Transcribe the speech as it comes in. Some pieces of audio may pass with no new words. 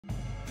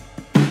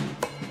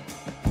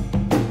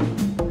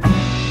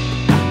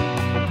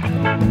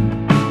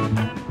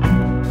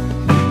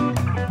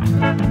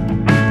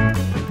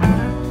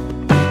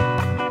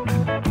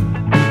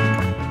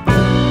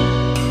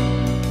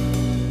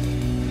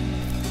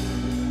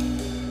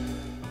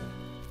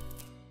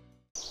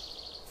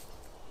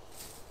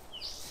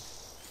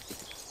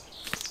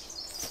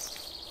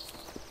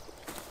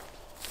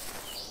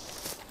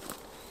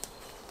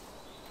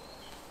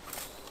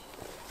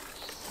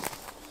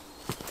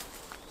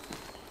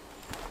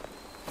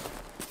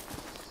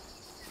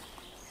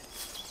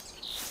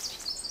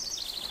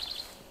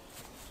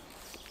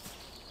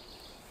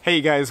Hey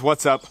you guys,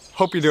 what's up?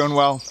 Hope you're doing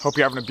well. Hope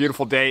you're having a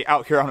beautiful day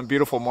out here on a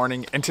beautiful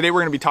morning. And today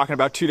we're going to be talking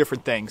about two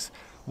different things.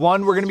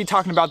 One, we're going to be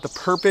talking about the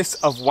purpose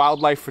of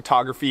wildlife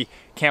photography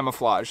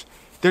camouflage.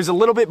 There's a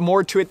little bit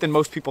more to it than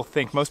most people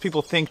think. Most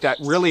people think that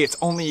really it's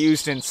only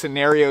used in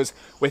scenarios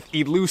with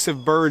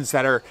elusive birds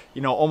that are,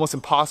 almost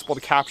impossible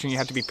to capture and you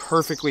have to be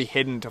perfectly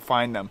hidden to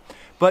find them.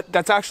 But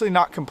that's actually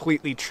not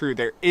completely true.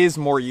 There is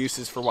more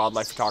uses for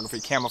wildlife photography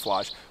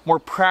camouflage, more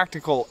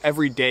practical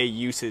everyday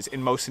uses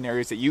in most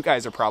scenarios that you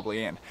guys are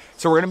probably in.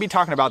 So we're gonna be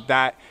talking about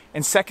that.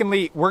 And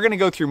secondly, we're gonna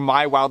go through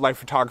my wildlife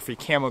photography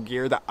camo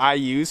gear that I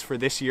use for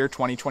this year,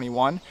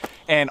 2021,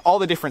 and all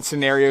the different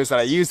scenarios that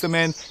I use them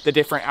in, the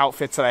different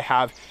outfits that I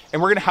have.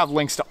 And we're gonna have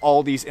links to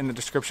all these in the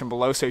description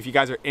below. So if you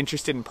guys are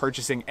interested in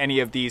purchasing any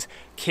of these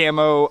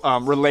camo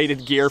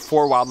related gear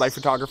for wildlife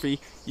photography,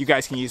 you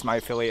guys can use my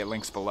affiliate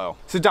links below.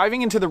 So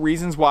diving into the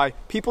reasons why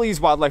people use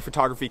wildlife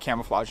photography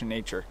camouflage in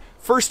nature.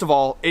 First of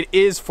all, it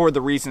is for the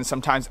reason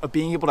sometimes of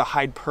being able to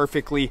hide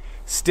perfectly,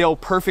 still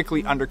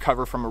perfectly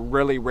undercover from a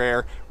really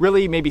rare,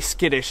 really maybe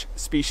skittish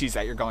species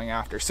that you're going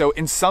after. So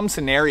in some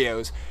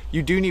scenarios,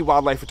 you do need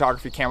wildlife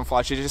photography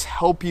camouflage to just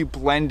help you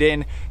blend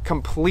in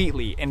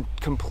completely and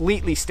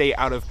completely stay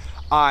out of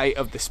eye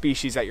of the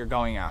species that you're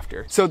going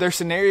after. So there's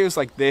scenarios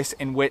like this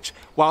in which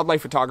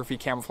wildlife photography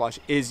camouflage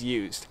is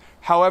used.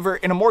 However,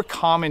 in a more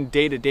common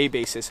day-to-day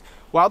basis,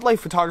 wildlife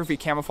photography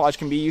camouflage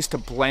can be used to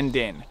blend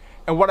in.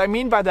 And what I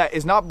mean by that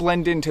is not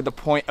blend in to the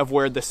point of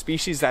where the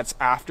species that's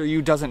after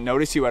you doesn't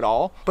notice you at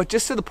all, but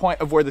just to the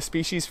point of where the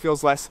species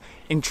feels less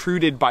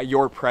intruded by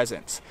your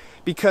presence.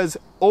 Because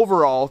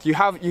overall, you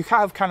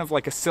have kind of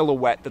like a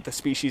silhouette that the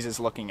species is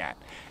looking at.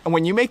 And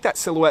when you make that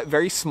silhouette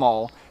very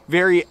small,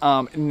 very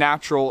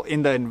natural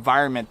in the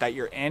environment that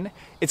you're in,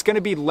 it's going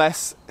to be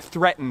less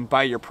threatened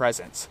by your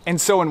presence.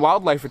 And so in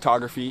wildlife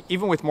photography,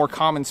 even with more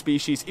common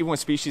species, even with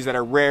species that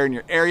are rare in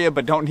your area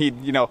but don't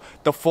need,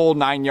 the full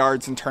 9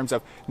 yards in terms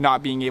of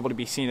not being able to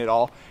be seen at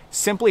all,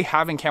 simply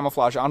having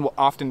camouflage on will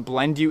often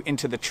blend you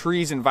into the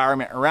trees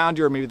environment around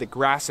you or maybe the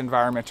grass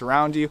environment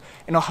around you,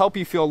 and it'll help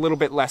you feel a little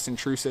bit less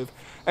intrusive,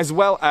 as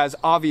well as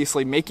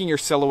obviously making your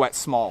silhouette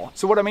small.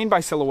 So what I mean by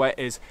silhouette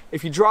is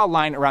if you draw a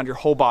line around your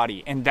whole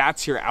body and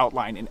that's your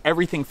outline and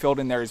everything filled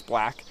in there is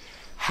black,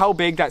 how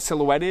big that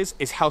silhouette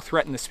is how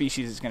threatened the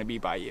species is going to be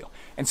by you.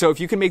 And so if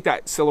you can make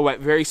that silhouette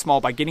very small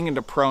by getting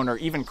into prone or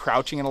even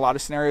crouching in a lot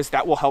of scenarios,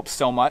 that will help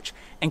so much.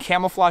 And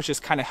camouflage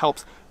just kind of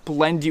helps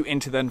blend you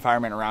into the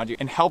environment around you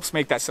and helps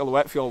make that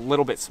silhouette feel a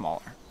little bit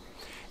smaller.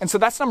 And so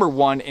that's number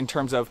one in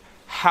terms of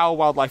how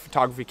wildlife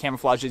photography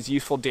camouflage is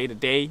useful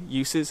day-to-day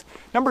uses.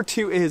 Number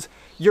two is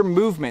your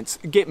movements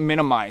get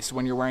minimized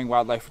when you're wearing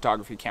wildlife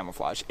photography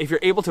camouflage. If you're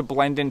able to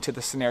blend into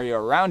the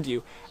scenario around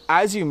you,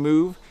 as you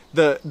move,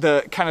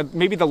 the kind of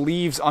maybe the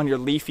leaves on your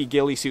leafy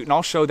ghillie suit, and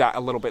I'll show that a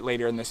little bit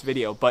later in this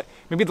video, but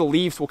maybe the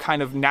leaves will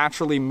kind of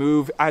naturally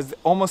move as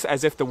almost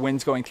as if the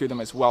wind's going through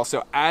them as well.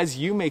 So as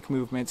you make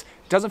movements,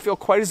 it doesn't feel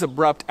quite as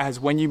abrupt as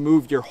when you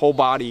move your whole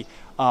body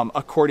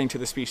according to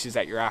the species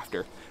that you're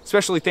after.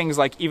 Especially things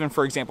like, even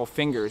for example,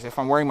 fingers. If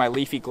I'm wearing my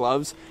leafy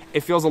gloves,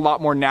 it feels a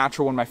lot more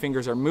natural when my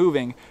fingers are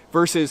moving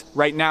versus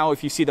right now,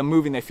 if you see them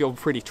moving, they feel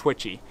pretty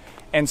twitchy.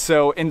 And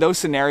so in those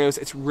scenarios,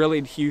 it's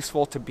really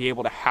useful to be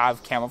able to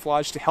have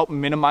camouflage to help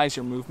minimize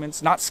your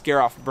movements, not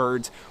scare off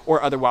birds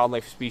or other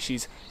wildlife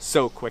species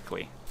so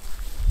quickly.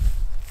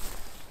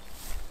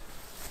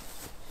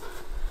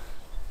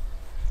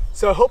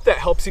 So I hope that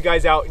helps you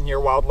guys out in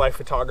your wildlife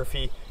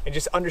photography and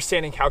just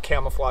understanding how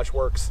camouflage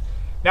works.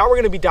 Now we're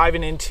going to be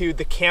diving into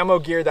the camo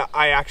gear that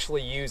I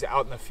actually use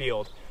out in the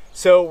field.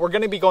 So we're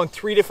going to be going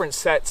through three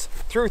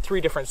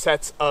different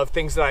sets of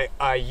things that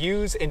I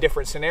use in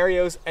different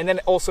scenarios, and then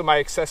also my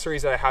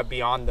accessories that I have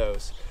beyond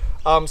those.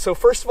 So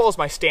first of all is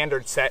my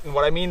standard set, and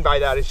what I mean by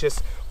that is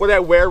just what I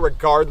wear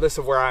regardless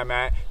of where I'm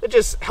at. It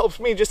just helps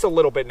me just a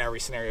little bit in every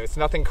scenario. It's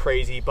nothing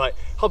crazy, but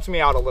helps me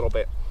out a little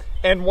bit.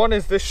 And one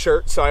is this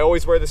shirt, so I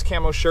always wear this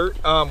camo shirt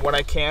when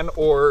I can,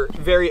 or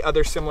very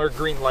other similar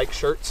green-like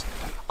shirts.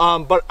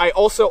 But I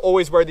also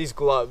always wear these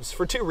gloves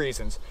for two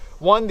reasons.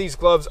 One, these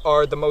gloves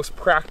are the most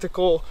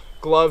practical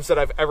gloves that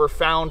I've ever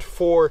found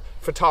for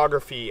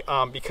photography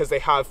because they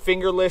have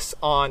fingerless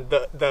on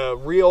the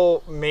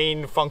real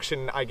main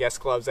function, I guess,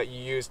 gloves that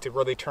you use to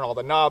really turn all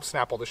the knobs,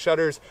 snap all the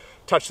shutters,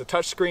 touch the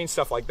touch screen,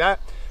 stuff like that.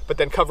 But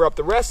then cover up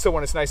the rest so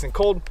when it's nice and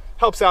cold,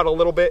 helps out a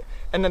little bit.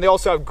 And then they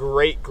also have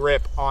great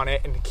grip on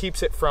it and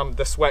keeps it from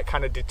the sweat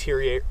kind of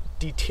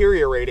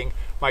deteriorating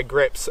my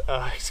grips,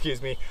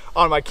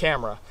 on my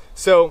camera.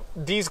 So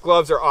these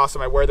gloves are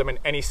awesome. I wear them in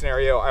any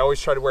scenario. I always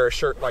try to wear a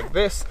shirt like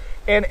this.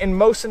 And in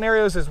most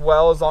scenarios as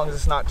well, as long as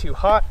it's not too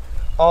hot,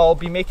 I'll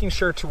be making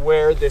sure to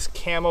wear this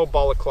camo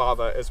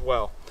balaclava as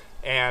well.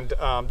 And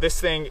this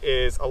thing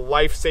is a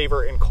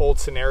lifesaver in cold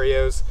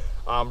scenarios.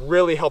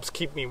 Really helps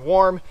keep me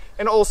warm,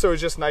 and also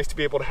is just nice to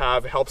be able to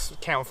have. It helps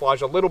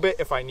camouflage a little bit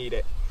if I need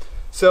it.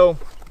 So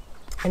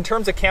in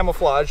terms of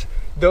camouflage,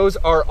 those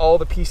are all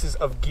the pieces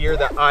of gear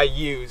that I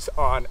use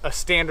on a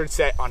standard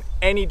set on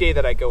any day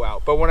that I go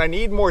out. But when I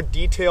need more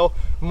detail,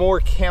 more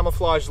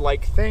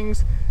camouflage-like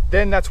things,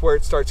 then that's where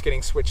it starts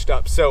getting switched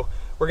up. So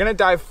we're gonna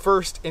dive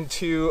first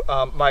into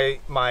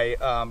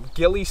my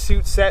ghillie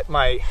suit set,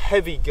 my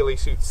heavy ghillie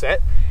suit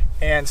set.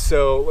 And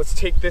so let's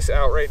take this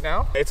out right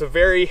now. It's a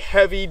very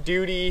heavy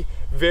duty,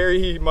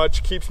 very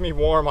much keeps me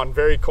warm on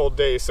very cold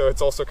days. So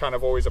it's also kind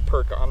of always a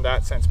perk on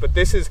that sense. But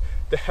this is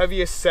the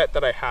heaviest set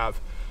that I have,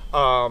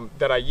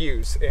 that I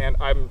use. And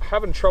I'm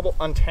having trouble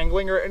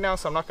untangling it right now,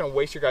 so I'm not gonna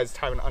waste your guys'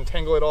 time and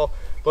untangle it all.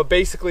 But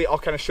basically, I'll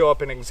kind of show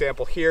up an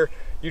example here.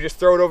 You just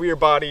throw it over your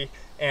body,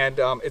 and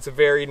it's a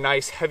very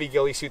nice heavy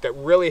ghillie suit that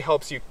really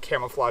helps you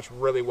camouflage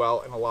really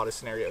well in a lot of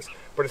scenarios.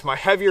 But it's my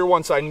heavier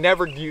one, so I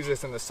never use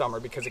this in the summer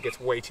because it gets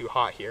way too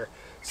hot here.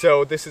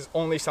 So this is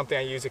only something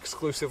I use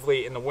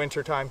exclusively in the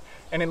winter time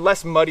and in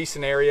less muddy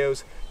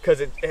scenarios,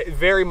 because it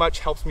very much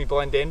helps me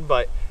blend in,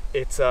 but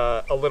it's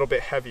a little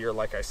bit heavier,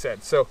 like I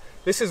said. So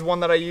this is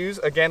one that I use.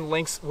 Again,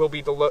 links will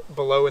be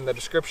below in the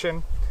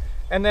description.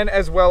 And then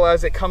as well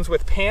as it comes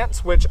with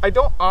pants, which I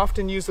don't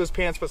often use those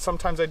pants, but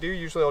sometimes I do.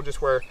 Usually I'll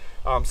just wear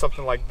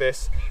something like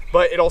this.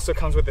 But it also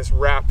comes with this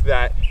wrap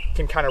that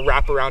can kind of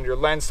wrap around your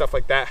lens, stuff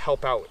like that,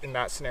 help out in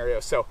that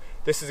scenario. So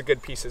this is a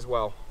good piece as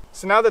well.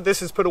 So now that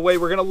this is put away,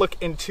 we're gonna look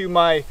into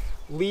my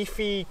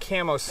leafy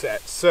camo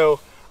set. So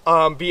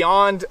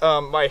beyond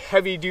my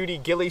heavy duty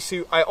ghillie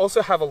suit, I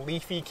also have a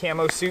leafy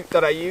camo suit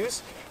that I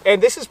use. And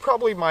this is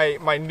probably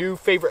my new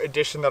favorite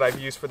addition that I've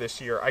used for this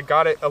year. I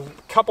got it a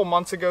couple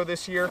months ago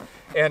this year,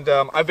 and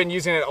I've been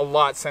using it a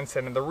lot since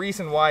then. And the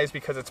reason why is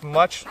because it's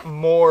much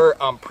more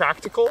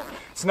practical.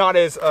 It's not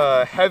as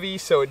heavy,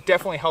 so it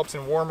definitely helps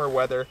in warmer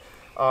weather.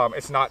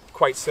 It's not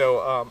quite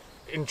so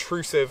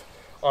intrusive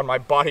on my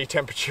body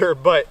temperature,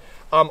 but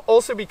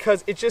also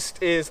because it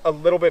just is a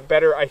little bit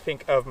better, I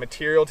think, of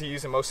material to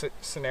use in most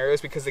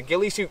scenarios, because the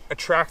ghillie suit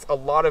attracts a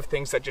lot of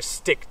things that just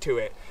stick to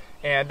it.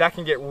 And that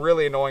can get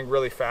really annoying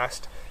really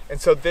fast. And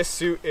so this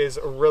suit is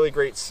a really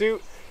great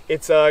suit.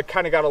 It's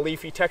kind of got a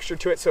leafy texture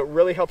to it, so it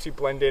really helps you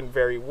blend in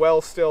very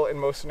well still in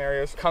most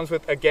scenarios. It comes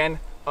with, again,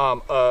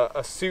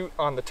 a suit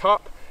on the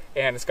top,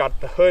 and it's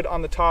got the hood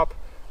on the top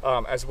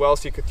as well,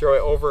 so you could throw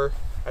it over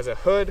as a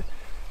hood.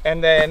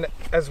 And then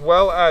as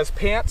well as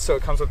pants, so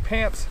it comes with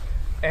pants,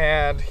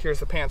 and here's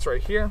the pants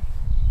right here.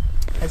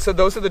 And so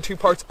those are the two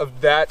parts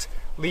of that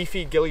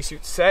leafy ghillie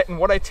suit set. And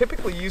what I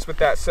typically use with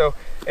that, so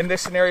in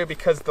this scenario,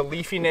 because the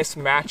leafiness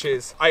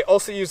matches, I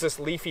also use this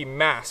leafy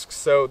mask.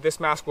 So this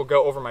mask will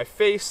go over my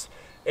face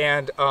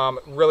and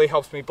really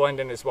helps me blend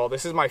in as well.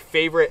 This is my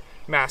favorite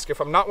mask. If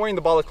I'm not wearing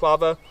the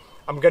balaclava,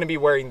 I'm going to be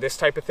wearing this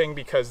type of thing,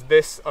 because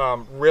this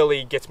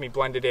really gets me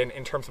blended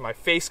in terms of my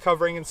face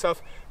covering and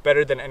stuff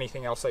better than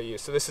anything else I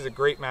use. So this is a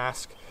great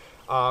mask.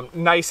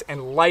 Nice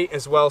and light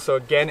as well. So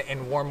again,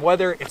 in warm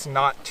weather, it's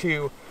not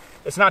too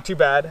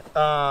bad.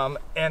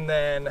 And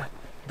then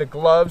the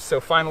gloves. So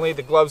finally,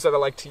 the gloves that I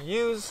like to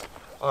use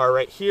are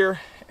right here.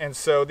 And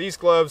so these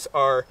gloves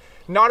are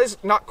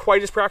not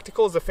quite as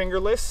practical as the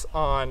fingerless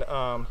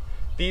on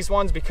these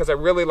ones, because I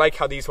really like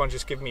how these ones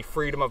just give me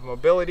freedom of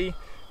mobility.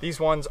 These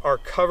ones are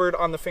covered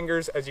on the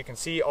fingers, as you can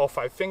see, all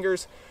 5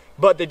 fingers,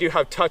 but they do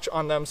have touch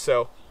on them,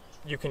 so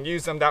you can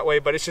use them that way,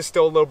 but it's just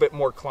still a little bit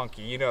more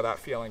clunky. You know that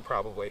feeling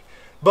probably.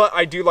 But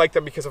I do like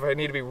them because if I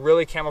need to be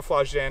really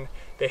camouflaged in,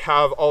 they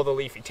have all the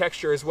leafy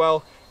texture as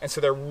well, and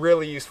so they're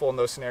really useful in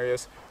those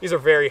scenarios. These are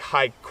very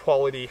high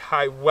quality,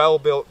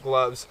 well-built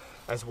gloves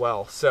as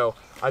well, so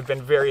I've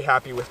been very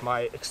happy with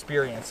my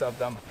experience of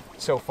them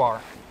so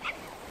far.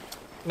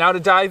 Now to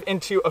dive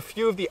into a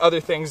few of the other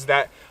things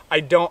that I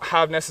don't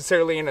have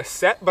necessarily in a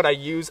set, but I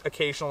use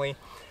occasionally,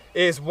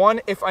 is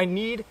one, if I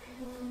need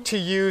to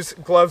use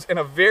gloves in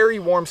a very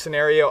warm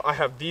scenario, I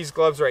have these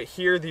gloves right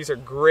here. These are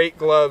great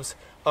gloves.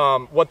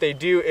 What they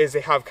do is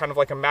they have kind of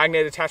like a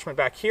magnet attachment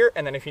back here,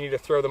 and then if you need to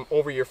throw them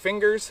over your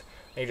fingers,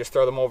 you just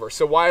throw them over.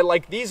 So why I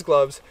like these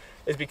gloves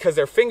is because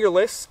they're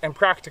fingerless and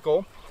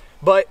practical,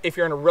 but if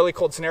you're in a really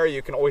cold scenario,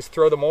 you can always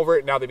throw them over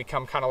it. Now they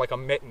become kind of like a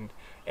mitten.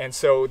 And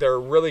so they're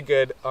really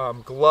good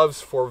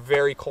gloves for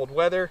very cold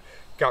weather.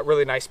 Got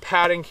really nice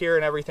padding here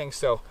and everything,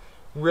 so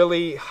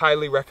really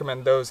highly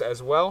recommend those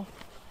as well.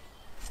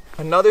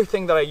 Another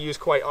thing that I use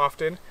quite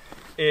often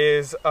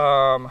is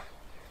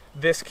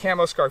this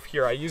camo scarf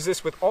here. I use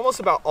this with almost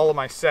about all of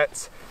my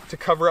sets to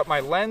cover up my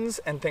lens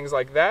and things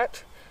like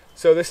that.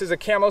 So this is a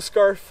camo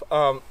scarf,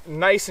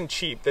 nice and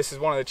cheap. This is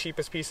one of the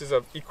cheapest pieces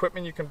of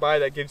equipment you can buy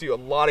that gives you a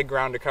lot of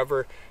ground to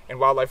cover in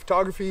wildlife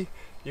photography.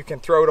 You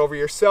can throw it over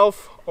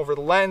yourself, over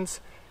the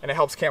lens, and it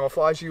helps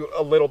camouflage you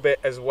a little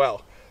bit as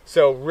well.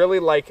 So really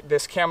like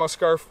this camo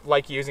scarf,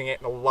 like using it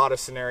in a lot of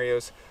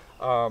scenarios.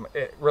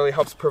 It really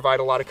helps provide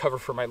a lot of cover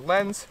for my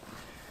lens.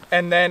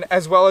 And then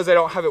as well as I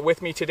don't have it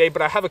with me today,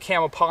 but I have a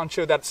camo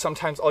poncho that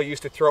sometimes I'll use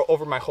to throw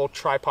over my whole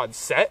tripod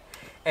set.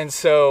 And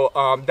so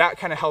that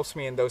kind of helps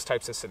me in those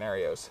types of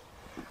scenarios.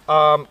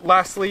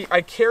 Lastly,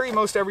 I carry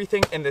most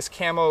everything in this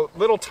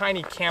little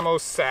tiny camo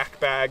sack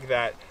bag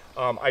that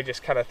I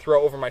just kind of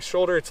throw over my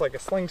shoulder. It's like a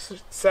sling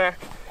sack,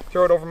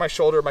 throw it over my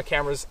shoulder. My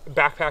camera's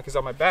backpack is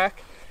on my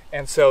back.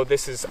 And so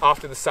this is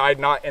off to the side,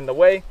 not in the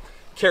way.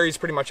 carries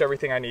pretty much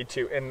everything I need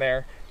to in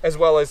there, as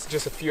well as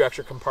just a few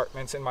extra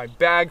compartments in my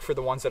bag for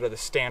the ones that are the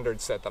standard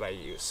set that I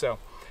use. So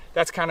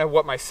that's kind of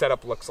what my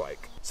setup looks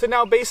like. So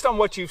now, based on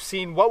what you've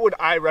seen, what would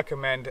I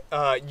recommend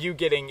you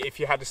getting if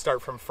you had to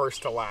start from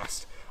first to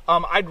last?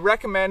 I'd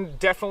recommend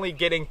definitely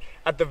getting,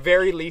 at the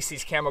very least,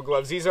 these camo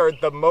gloves. These are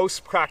the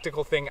most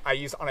practical thing I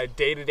use on a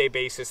day-to-day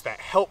basis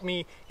that help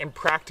me in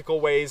practical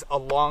ways,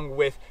 along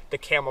with the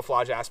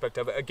camouflage aspect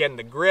of it. Again,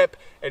 the grip,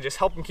 and just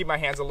helping keep my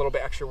hands a little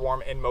bit extra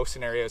warm in most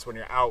scenarios when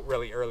you're out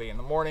really early in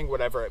the morning,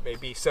 whatever it may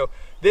be. So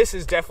this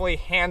is definitely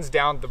hands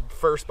down the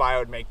first buy I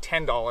would make.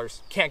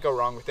 $10, can't go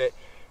wrong with it.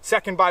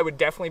 Second buy would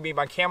definitely be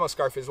my camo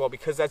scarf as well,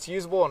 because that's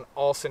usable in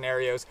all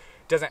scenarios,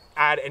 doesn't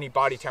add any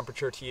body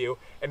temperature to you,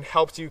 and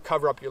helps you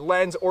cover up your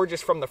lens or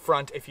just from the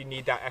front if you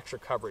need that extra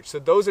coverage. So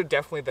those are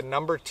definitely the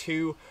number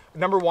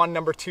one,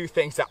 number two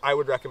things that I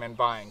would recommend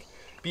buying.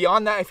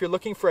 Beyond that, if you're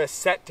looking for a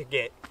set to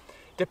get,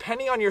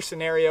 depending on your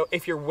scenario,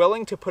 if you're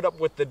willing to put up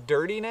with the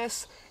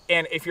dirtiness,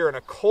 and if you're in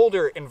a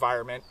colder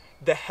environment,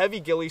 the heavy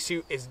ghillie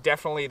suit is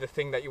definitely the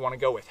thing that you want to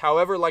go with.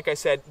 However, like I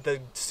said, the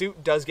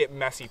suit does get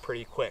messy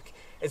pretty quick.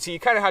 And so you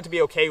kind of have to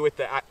be okay with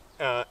the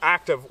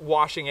act of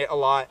washing it a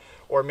lot,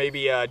 or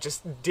maybe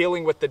just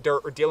dealing with the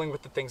dirt or dealing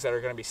with the things that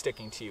are going to be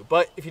sticking to you.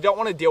 But if you don't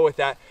want to deal with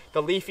that,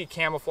 the leafy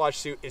camouflage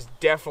suit is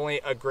definitely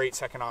a great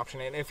second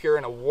option. And if you're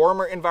in a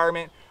warmer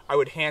environment, I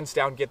would hands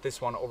down get this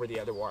one over the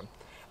other one.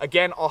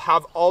 Again, I'll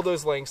have all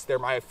those links. They're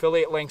my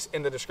affiliate links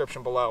in the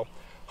description below.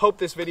 Hope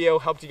this video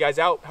helped you guys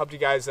out, helped you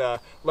guys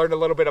learn a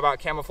little bit about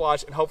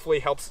camouflage, and hopefully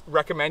helps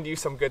recommend you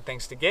some good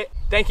things to get.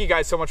 Thank you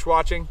guys so much for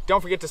watching. Don't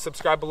forget to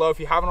subscribe below if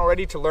you haven't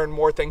already to learn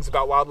more things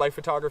about wildlife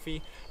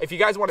photography. If you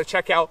guys want to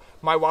check out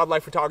my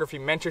wildlife photography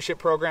mentorship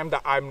program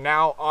that I'm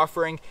now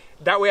offering,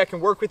 that way I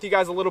can work with you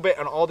guys a little bit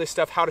on all this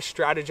stuff, how to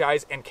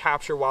strategize and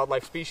capture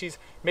wildlife species,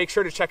 make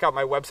sure to check out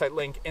my website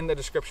link in the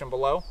description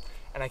below.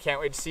 And I can't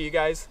wait to see you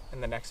guys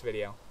in the next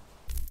video.